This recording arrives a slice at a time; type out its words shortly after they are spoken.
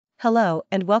Hello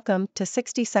and welcome to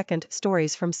 60-second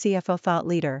stories from CFO Thought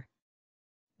Leader.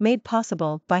 Made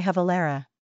possible by Havalera.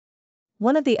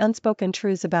 One of the unspoken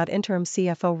truths about interim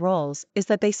CFO roles is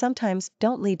that they sometimes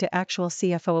don't lead to actual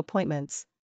CFO appointments.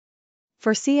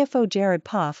 For CFO Jared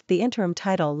Poff, the interim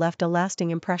title left a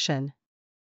lasting impression.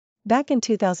 Back in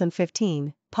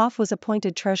 2015, Poff was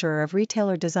appointed treasurer of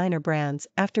retailer Designer Brands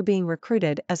after being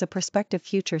recruited as a prospective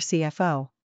future CFO.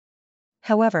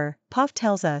 However, Poff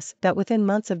tells us that within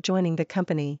months of joining the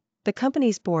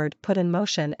company's board put in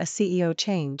motion a CEO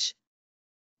change.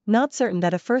 Not certain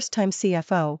that a first-time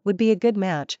CFO would be a good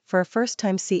match for a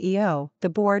first-time CEO, the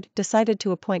board decided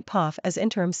to appoint Poff as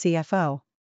interim CFO.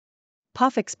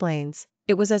 Poff explains,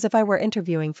 "It was as if I were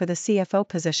interviewing for the CFO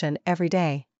position every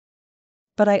day.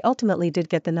 But I ultimately did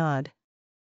get the nod."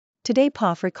 Today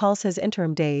Poff recalls his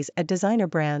interim days at Designer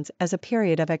Brands as a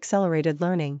period of accelerated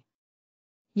learning.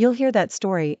 You'll hear that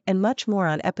story and much more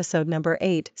on episode number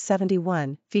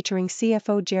 871, featuring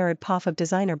CFO Jared Poff of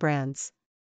Designer Brands.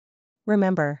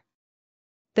 Remember,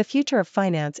 the future of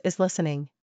finance is listening.